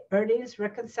equity earnings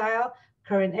reconcile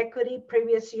current equity,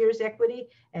 previous year's equity,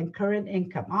 and current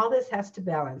income? All this has to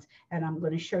balance, and I'm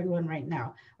going to show you one right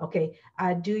now, okay?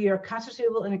 Do your accounts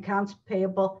receivable and accounts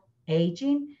payable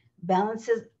aging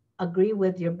balances agree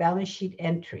with your balance sheet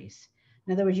entries?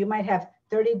 In other words, you might have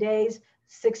 30 days,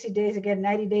 60 days, again,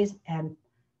 90 days, and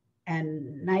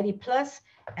 90 plus,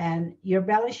 and your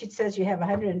balance sheet says you have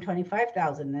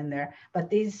 125,000 in there, but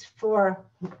these 4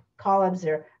 columns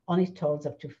there only totals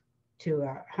up to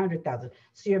 100,000.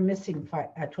 So you're missing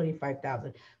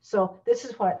 25,000. So this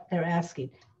is what they're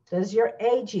asking. Does your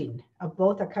aging of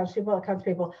both accounts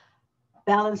payable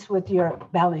balance with your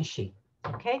balance sheet?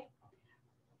 Okay.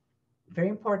 Very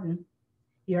important.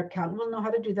 Your accountant will know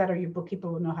how to do that, or your bookkeeper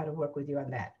will know how to work with you on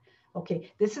that.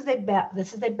 Okay, this is a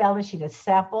balance sheet, a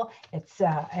sample. It's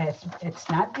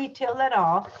not detailed at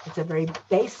all. It's a very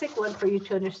basic one for you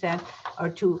to understand,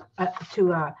 or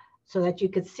so that you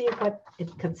can see what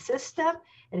it consists of.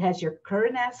 It has your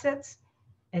current assets,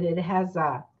 and it has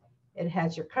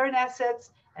your current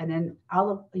assets, and then all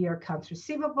of your accounts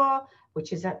receivable,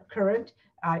 which is at current,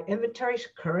 inventories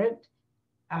current,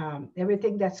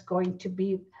 everything that's going to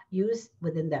be used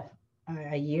within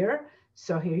a year.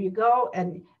 So here you go,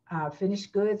 and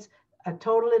finished goods, a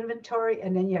total inventory,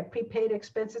 and then you have prepaid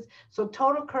expenses. So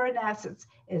total current assets,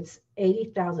 it's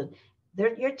 80,000.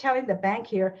 You're telling the bank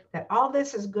here that all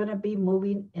this is going to be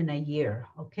moving in a year,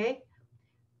 okay?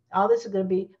 All this is going to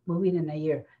be moving in a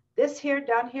year. This here,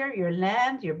 down here, your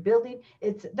land, your building,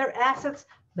 they're assets,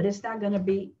 but it's not going to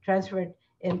be transferred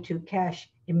into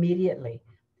cash immediately.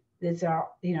 These are,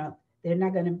 they're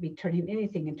not going to be turning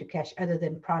anything into cash other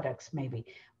than products maybe,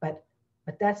 but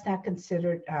that's not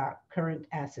considered current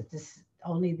assets. This is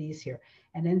only these here.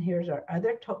 And then here's our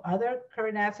other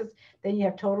current assets. Then you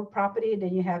have total property, and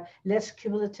then you have less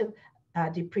cumulative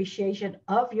depreciation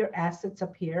of your assets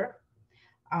up here.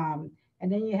 And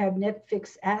then you have net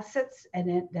fixed assets, and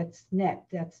then that's net.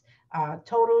 That's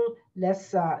total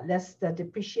less the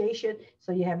depreciation.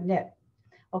 So you have net.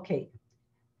 Okay.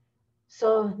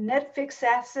 So net fixed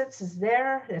assets is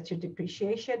there. That's your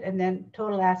depreciation, and then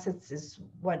total assets is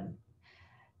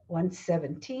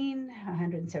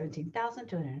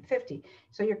 117,250.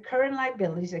 So your current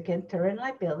liabilities, again, current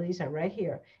liabilities are right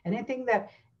here. Anything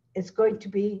that is going to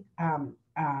be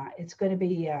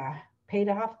paid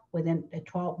off within a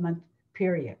 12-month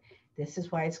period. This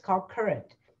is why it's called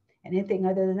current. Anything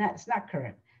other than that, it's not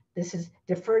current. This is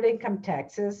deferred income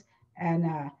taxes, and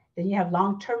then you have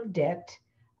long-term debt.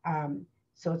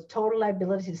 So its total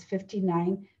liabilities is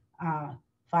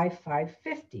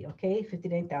 59,550, okay,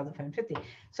 59,550.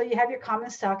 So you have your common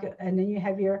stock, and then you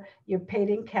have your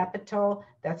paid-in capital.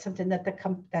 That's something that the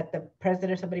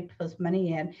president or somebody puts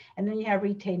money in, and then you have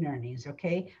retained earnings,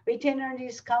 okay. Retained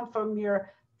earnings come from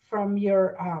your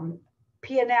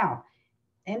P&L.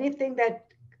 Anything that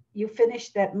you finish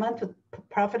that month with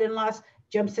profit and loss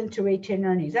jumps into retained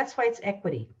earnings. That's why it's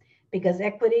equity. Because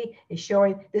equity is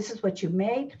showing this is what you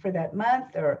made for that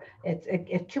month, or it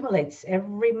accumulates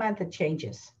every month. It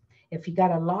changes. If you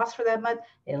got a loss for that month,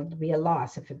 it'll be a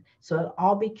loss. So it'll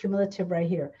all be cumulative right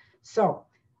here. So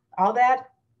all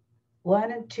that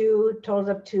 1 and 2 totals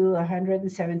up to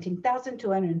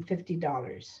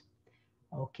 $117,250.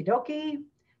 Okie dokie.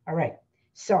 All right.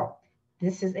 So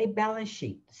this is a balance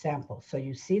sheet sample. So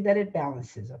you see that it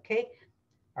balances. Okay.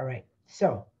 All right.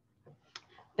 So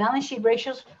balance sheet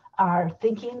ratios are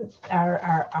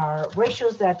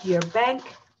ratios that your bank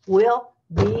will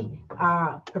be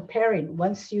preparing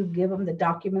once you give them the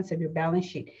documents of your balance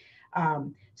sheet.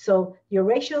 So your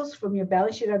ratios from your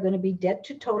balance sheet are going to be debt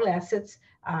to total assets,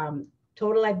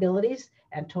 total liabilities,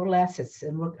 and total assets.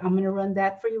 And I'm going to run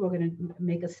that for you. We're going to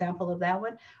make a sample of that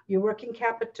one. Your working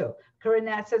capital, current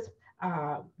assets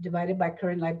divided by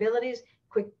current liabilities.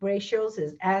 Quick ratios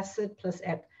is asset plus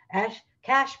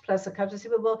cash plus accounts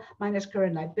receivable minus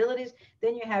current liabilities.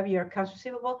 Then you have your accounts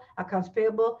receivable, accounts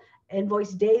payable,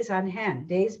 invoice days on hand.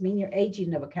 Days mean your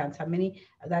aging of accounts. How many?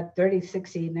 That 30,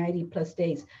 60, 90 plus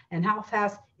days. And how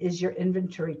fast is your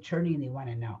inventory turning? They want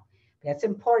to know. That's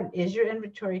important. Is your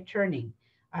inventory turning?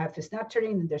 If it's not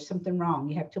turning, then there's something wrong.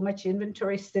 You have too much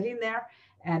inventory sitting there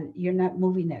and you're not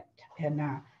moving it. And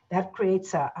that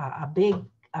creates a big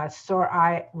sore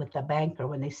eye with the banker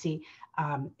when they see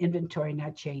inventory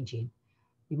not changing.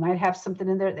 You might have something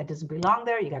in there that doesn't belong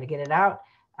there. You got to get it out,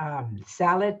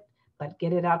 sell it, but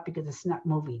get it out because it's not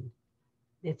moving.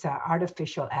 It's an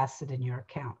artificial asset in your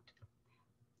account.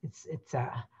 It's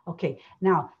okay.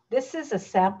 Now, this is a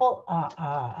sample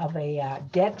of a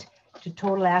debt to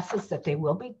total assets that they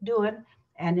will be doing.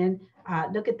 And then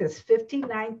look at this,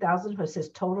 59,000 versus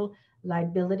total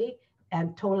liability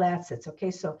and total assets.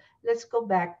 Okay, so let's go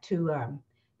back to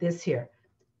this here.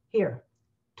 Here,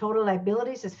 total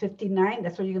liabilities is 59.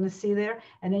 That's what you're going to see there.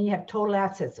 And then you have total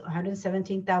assets,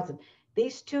 117,000.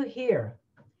 These two here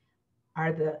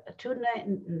are the two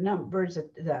numbers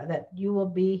that you will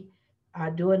be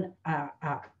doing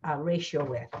a ratio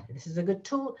with. This is a good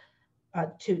tool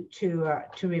to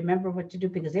remember what to do,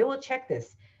 because they will check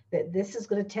this. That this is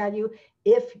going to tell you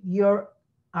if you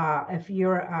have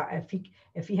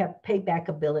payback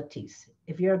abilities,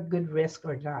 if you're a good risk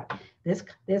or not.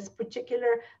 This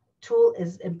particular tool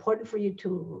is important for you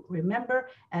to remember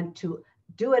and to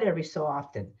do it every so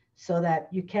often, so that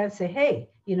you can say, hey,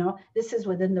 you know, this is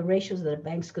within the ratios that the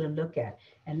bank's going to look at.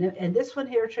 And this one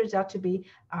here turns out to be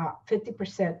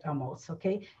 50% almost,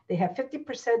 okay? They have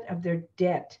 50% of their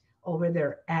debt over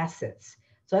their assets.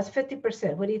 So that's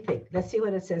 50%. What do you think? Let's see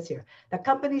what it says here. The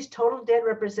company's total debt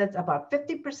represents about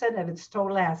 50% of its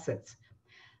total assets.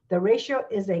 The ratio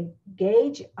is a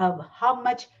gauge of how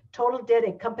much total debt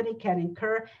a company can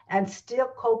incur and still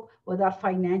cope without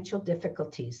financial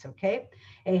difficulties, okay?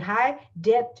 A high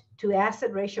debt to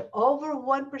asset ratio over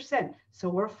 1%. So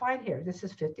we're fine here. This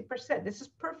is 50%. This is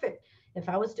perfect. If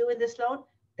I was doing this loan,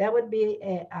 that would be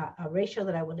a ratio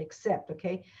that I would accept,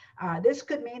 okay? This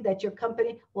could mean that your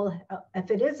company will, if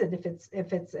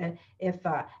it's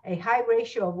a high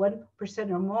ratio of 1%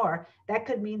 or more, that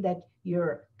could mean that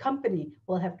your company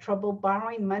will have trouble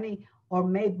borrowing money or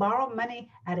may borrow money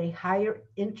at a higher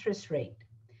interest rate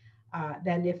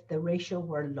than if the ratio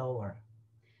were lower.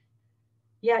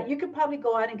 Yeah, you could probably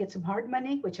go out and get some hard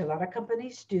money, which a lot of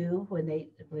companies do when they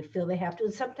feel they have to.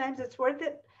 And sometimes it's worth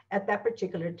it at that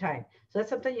particular time. So that's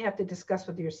something you have to discuss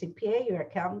with your CPA, your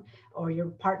accountant, or your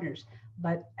partners.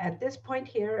 But at this point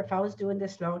here, if I was doing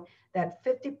this loan, that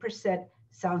 50%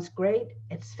 sounds great.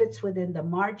 It fits within the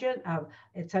margin of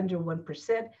it's under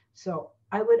 1%. So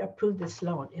I would approve this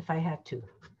loan if I had to.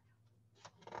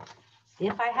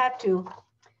 If I had to.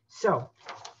 So,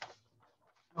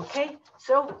 okay,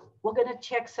 so we're going to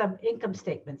check some income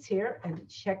statements here and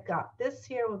check out this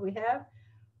here, what we have.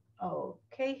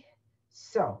 Okay,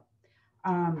 so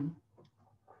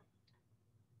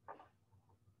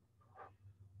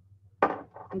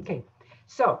okay,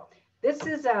 so this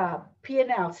is a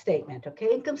P&L statement,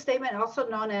 okay? Income statement, also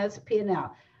known as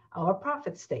P&L or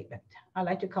profit statement. I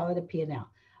like to call it a P&L.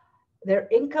 Their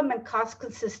income and cost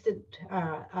consistent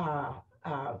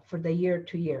for the year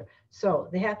to year. So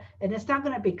they have, and it's not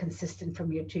going to be consistent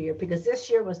from year to year because this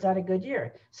year was not a good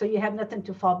year. So you have nothing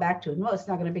to fall back to. No, it's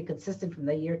not going to be consistent from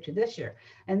the year to this year.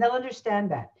 And they'll understand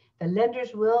that. The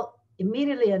lenders will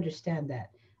immediately understand that.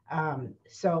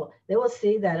 So they will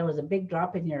see that it was a big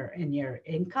drop in your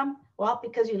income. Well,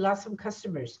 because you lost some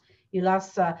customers. You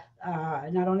lost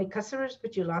not only customers,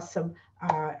 but you lost some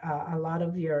a lot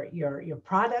of your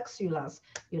products. You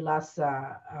lost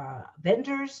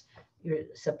vendors. Your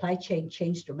supply chain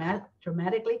changed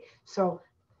dramatically. So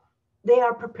they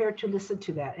are prepared to listen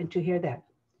to that and to hear that.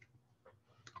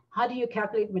 How do you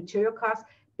calculate material costs?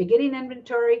 Beginning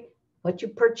inventory, what you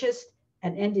purchased,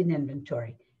 and ending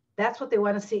inventory. That's what they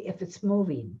want to see if it's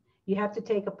moving. You have to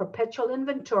take a perpetual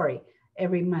inventory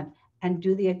every month and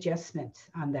do the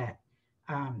adjustments on that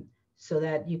so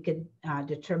that you can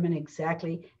determine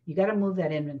exactly, you got to move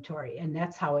that inventory. And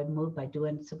that's how it moved, by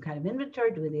doing some kind of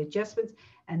inventory, doing the adjustments,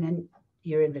 and then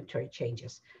your inventory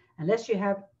changes. Unless you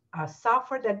have a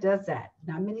software that does that.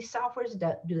 Not many softwares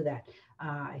do that.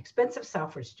 Expensive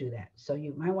softwares do that. So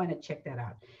you might want to check that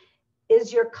out.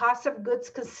 Is your cost of goods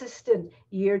consistent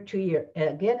year to year?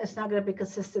 Again, it's not going to be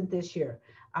consistent this year.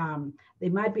 They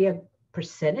might be a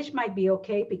percentage might be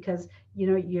okay because you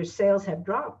know your sales have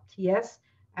dropped, yes,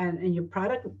 and your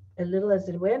product, as little as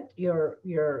it went, your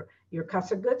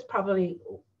cost of goods probably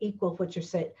equal what you're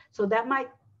saying. So that might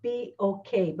be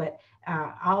okay, but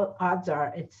all odds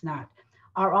are it's not.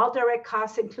 Are all direct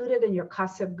costs included in your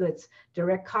cost of goods?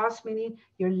 Direct costs meaning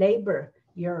your labor,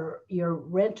 your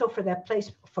rental for that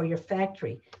place, for your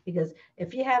factory. Because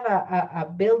if you have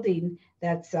a building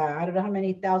that's I don't know how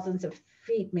many thousands of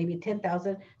feet, maybe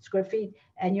 10,000 square feet,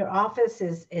 and your office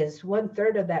is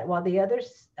 1/3 of that, while the other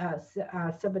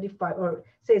 75, or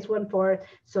say it's 1/4,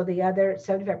 so the other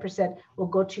 75% will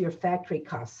go to your factory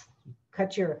costs.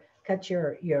 Cut your cut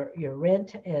your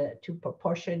rent to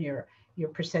proportion your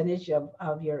percentage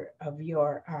of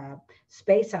your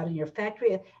space out in your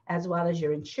factory, as well as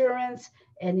your insurance,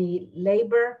 any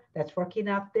labor that's working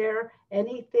out there,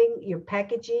 anything, your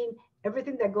packaging,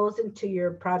 everything that goes into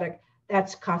your product,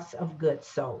 that's cost of goods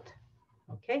sold.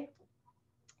 Okay,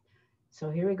 so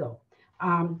here we go.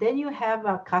 Then you have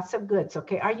cost of goods.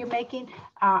 Okay, are you making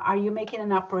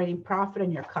an operating profit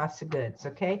on your cost of goods?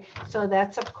 Okay, so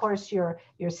that's of course your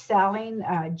selling,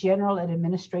 general and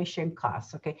administration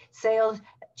costs. Okay, sales,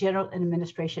 general and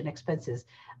administration expenses.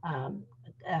 Um,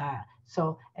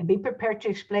 so, and be prepared to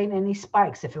explain any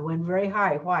spikes. If it went very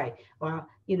high, why? Well,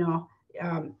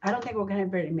 I don't think we're going to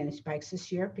have very many spikes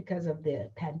this year because of the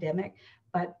pandemic,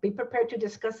 but be prepared to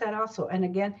discuss that also. And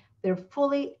again, they're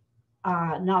fully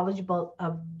knowledgeable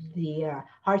of the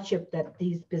hardship that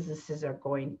these businesses are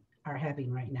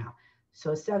having right now.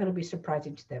 So it's not going to be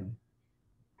surprising to them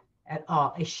at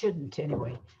all. It shouldn't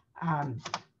anyway. Um,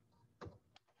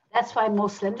 that's why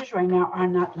most lenders right now are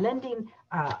not lending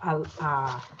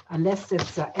unless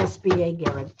it's SBA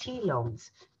guarantee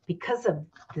loans because of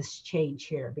this change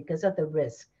here, because of the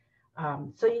risk.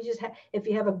 So you just have, if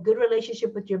you have a good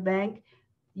relationship with your bank,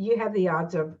 you have the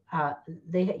odds of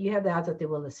you have the odds that they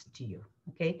will listen to you.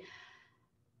 Okay.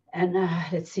 And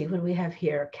let's see what do we have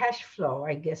here. Cash flow.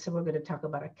 I guess so we're going to talk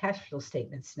about our cash flow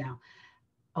statements now.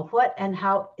 Of what and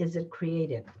how is it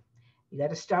created? You got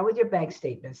to start with your bank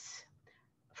statements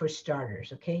for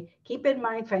starters. Okay. Keep in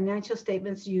mind financial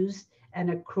statements used and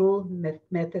accrual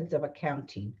methods of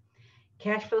accounting.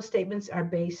 Cash flow statements are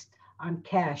based on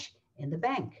cash in the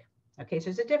bank. Okay. So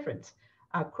there's a difference.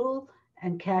 Accrual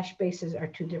and cash bases are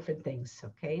two different things.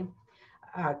 Okay.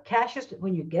 Cash is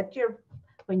when you get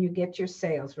your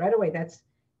sales right away. That's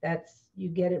you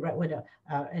get it right when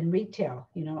in retail.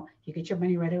 You get your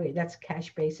money right away. That's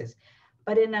cash basis.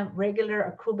 But in a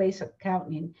regular accrual based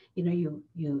accounting,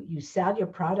 you sell your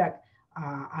product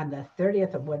on the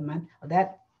 30th of one month.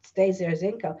 That stays there as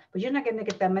income, but you're not going to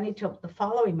get that money till the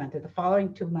following month or the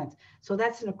following 2 months. So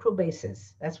that's an accrual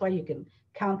basis. That's why you can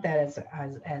count that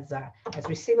as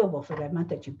receivable for that month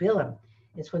that you bill them.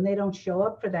 It's when they don't show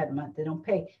up for that month, they don't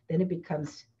pay, then it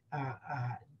becomes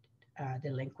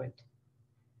delinquent.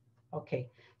 Okay,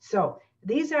 so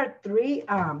these are three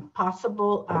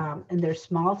possible, and they're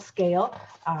small scale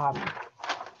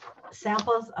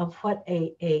samples of what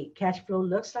a cash flow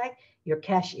looks like. Your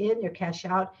cash in, your cash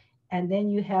out, and then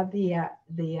you have the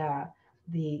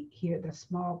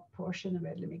small portion of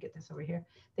it. Let me get this over here.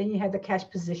 Then you have the cash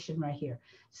position right here.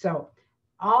 So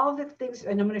all the things,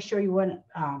 and I'm going to show you one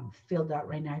filled out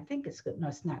right now. I think it's good. No,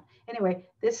 it's not. Anyway,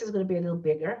 this is going to be a little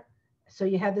bigger. So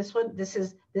you have this one. This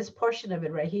is this portion of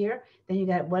it right here. Then you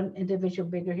got one individual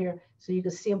bigger here. So you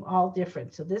can see them all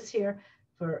different. So this here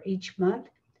for each month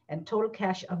and total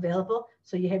cash available.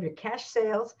 So you have your cash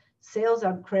sales, sales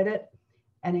on credit,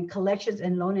 and in collections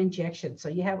and loan injections. So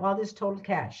you have all this total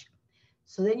cash.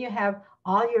 So then you have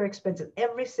all your expenses,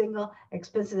 every single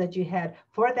expenses that you had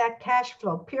for that cash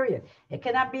flow period. It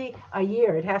cannot be a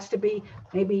year. It has to be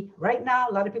maybe right now.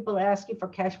 A lot of people are asking for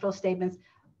cash flow statements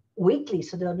weekly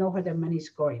so they'll know where their money's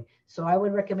going. So I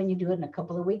would recommend you do it in a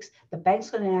couple of weeks. The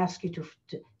bank's going to ask you to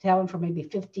tell them for maybe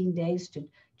 15 days to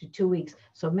 2 weeks.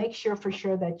 So make sure for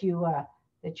sure that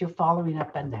you're following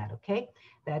up on that, okay?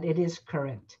 That it is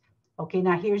current. Okay,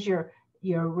 now here's your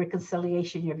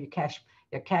reconciliation. You have your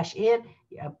cash in,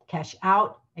 your cash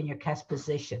out, and your cash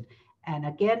position. And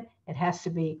again, it has to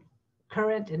be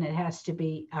current and it has to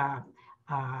be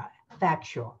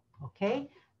factual, okay?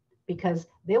 Because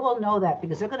they will know that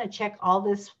because they're going to check all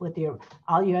this with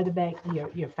all your other bank,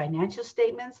 your financial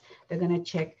statements. They're going to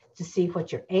check to see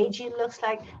what your aging looks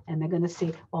like, and they're going to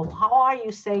see, well, how are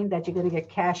you saying that you're going to get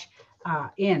cash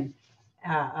in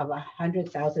of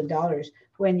 $100,000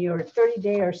 when your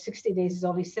 30-day or 60 days is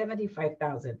only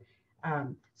 75,000?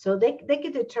 So they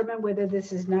can determine whether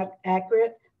this is not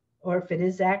accurate or if it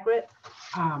is accurate.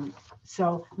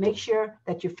 So make sure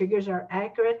that your figures are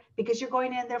accurate because you're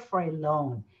going in there for a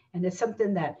loan. And it's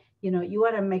something that, you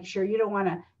want to make sure you don't want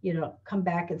to, come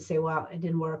back and say, well, it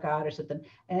didn't work out or something.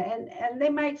 And they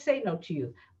might say no to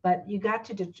you, but you got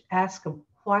to ask them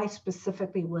why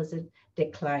specifically was it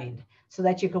declined so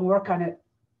that you can work on it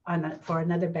for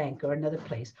another bank or another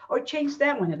place or change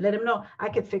that one and let them know I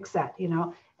could fix that,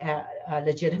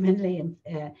 legitimately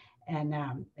and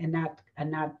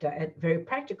not very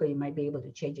practical. You might be able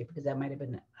to change it because that might have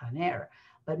been an error,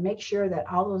 but make sure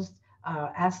that all those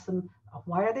ask them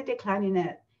why are they declining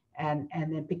it, and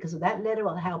then because of that letter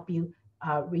will help you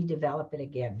redevelop it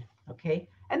again. Okay,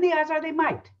 and the odds are they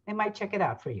might check it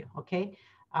out for you. Okay,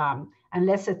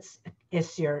 unless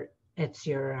it's your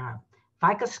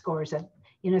FICO scores that,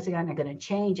 it's not going to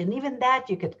change. And even that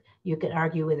you could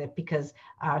argue with it, because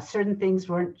certain things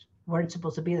weren't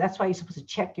supposed to be. That's why you're supposed to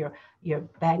check your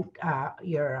bank,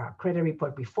 your credit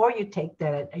report before you take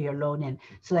your loan in,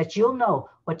 so that you'll know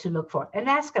what to look for. And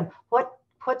ask them,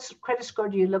 what's credit score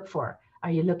do you look for?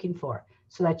 Are you looking for?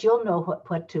 So that you'll know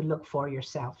what to look for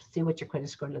yourself. See what your credit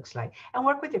score looks like, and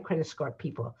work with your credit score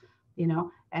people,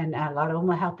 and a lot of them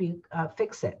will help you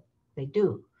fix it. They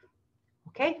do.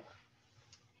 Okay.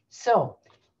 So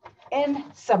in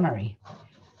summary,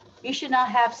 you should now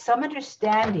have some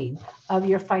understanding of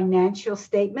your financial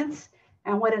statements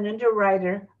and what an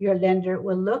underwriter, your lender,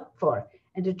 will look for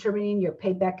in determining your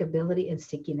payback ability and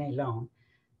seeking a loan.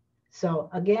 So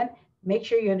again, make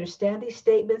sure you understand these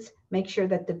statements. Make sure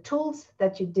that the tools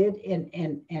that you did in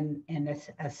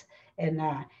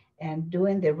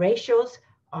doing the ratios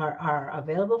are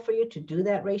available for you to do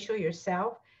that ratio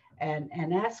yourself,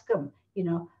 and ask them.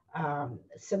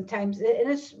 Sometimes, and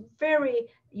it's very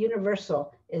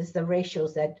universal, is the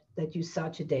ratios that you saw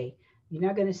today. You're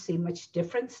not going to see much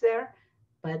difference there,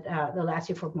 but they'll ask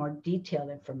you for more detailed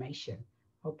information.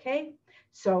 Okay,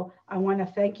 so I want to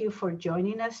thank you for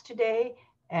joining us today,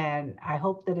 and I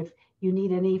hope that if you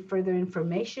need any further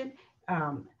information,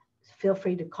 feel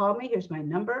free to call me. Here's my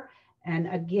number. And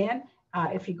again,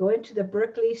 if you go into the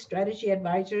Berkeley Strategy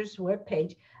Advisors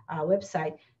website,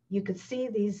 you could see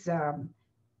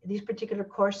these particular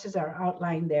courses are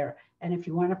outlined there. And if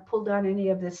you want to pull down any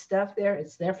of this stuff there,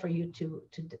 it's there for you to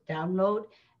download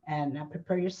and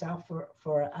prepare yourself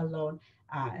for a loan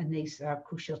in these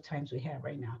crucial times we have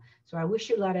right now. So I wish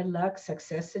you a lot of luck,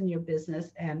 success in your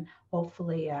business, and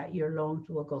hopefully your loans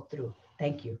will go through.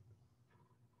 Thank you.